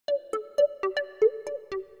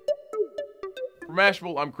For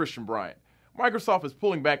Mashable, I'm Christian Bryant. Microsoft is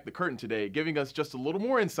pulling back the curtain today, giving us just a little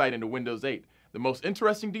more insight into Windows 8. The most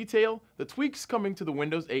interesting detail? The tweaks coming to the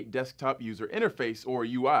Windows 8 desktop user interface, or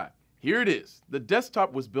UI. Here it is. The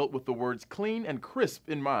desktop was built with the words clean and crisp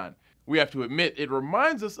in mind. We have to admit, it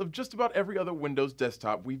reminds us of just about every other Windows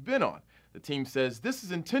desktop we've been on. The team says this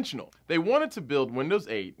is intentional. They wanted to build Windows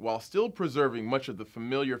 8 while still preserving much of the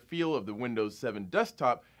familiar feel of the Windows 7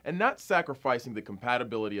 desktop and not sacrificing the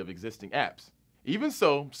compatibility of existing apps. Even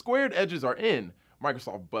so, squared edges are in.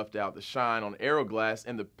 Microsoft buffed out the shine on Aero Glass,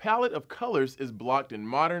 and the palette of colors is blocked in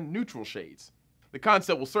modern neutral shades. The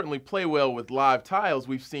concept will certainly play well with live tiles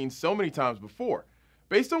we've seen so many times before.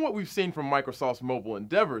 Based on what we've seen from Microsoft's mobile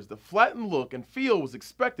endeavors, the flattened look and feel was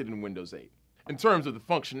expected in Windows 8. In terms of the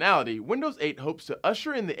functionality, Windows 8 hopes to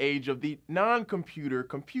usher in the age of the non-computer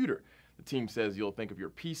computer. The team says you'll think of your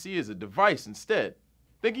PC as a device instead.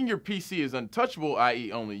 Thinking your PC is untouchable,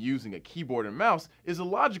 i.e. only using a keyboard and mouse, is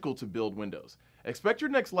illogical to build Windows. Expect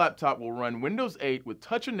your next laptop will run Windows 8 with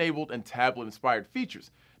touch-enabled and tablet-inspired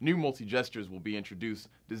features. New multi-gestures will be introduced,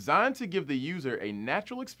 designed to give the user a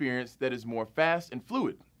natural experience that is more fast and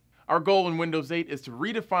fluid. Our goal in Windows 8 is to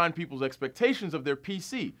redefine people's expectations of their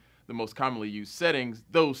PC. The most commonly used settings,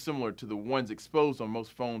 those similar to the ones exposed on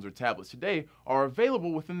most phones or tablets today, are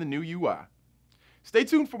available within the new UI. Stay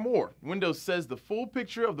tuned for more. Windows says the full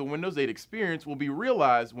picture of the Windows 8 experience will be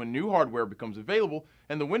realized when new hardware becomes available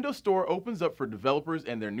and the Windows Store opens up for developers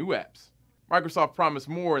and their new apps. Microsoft promised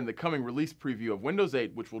more in the coming release preview of Windows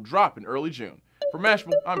 8, which will drop in early June. For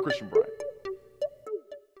Mashable, I'm Christian Bryant.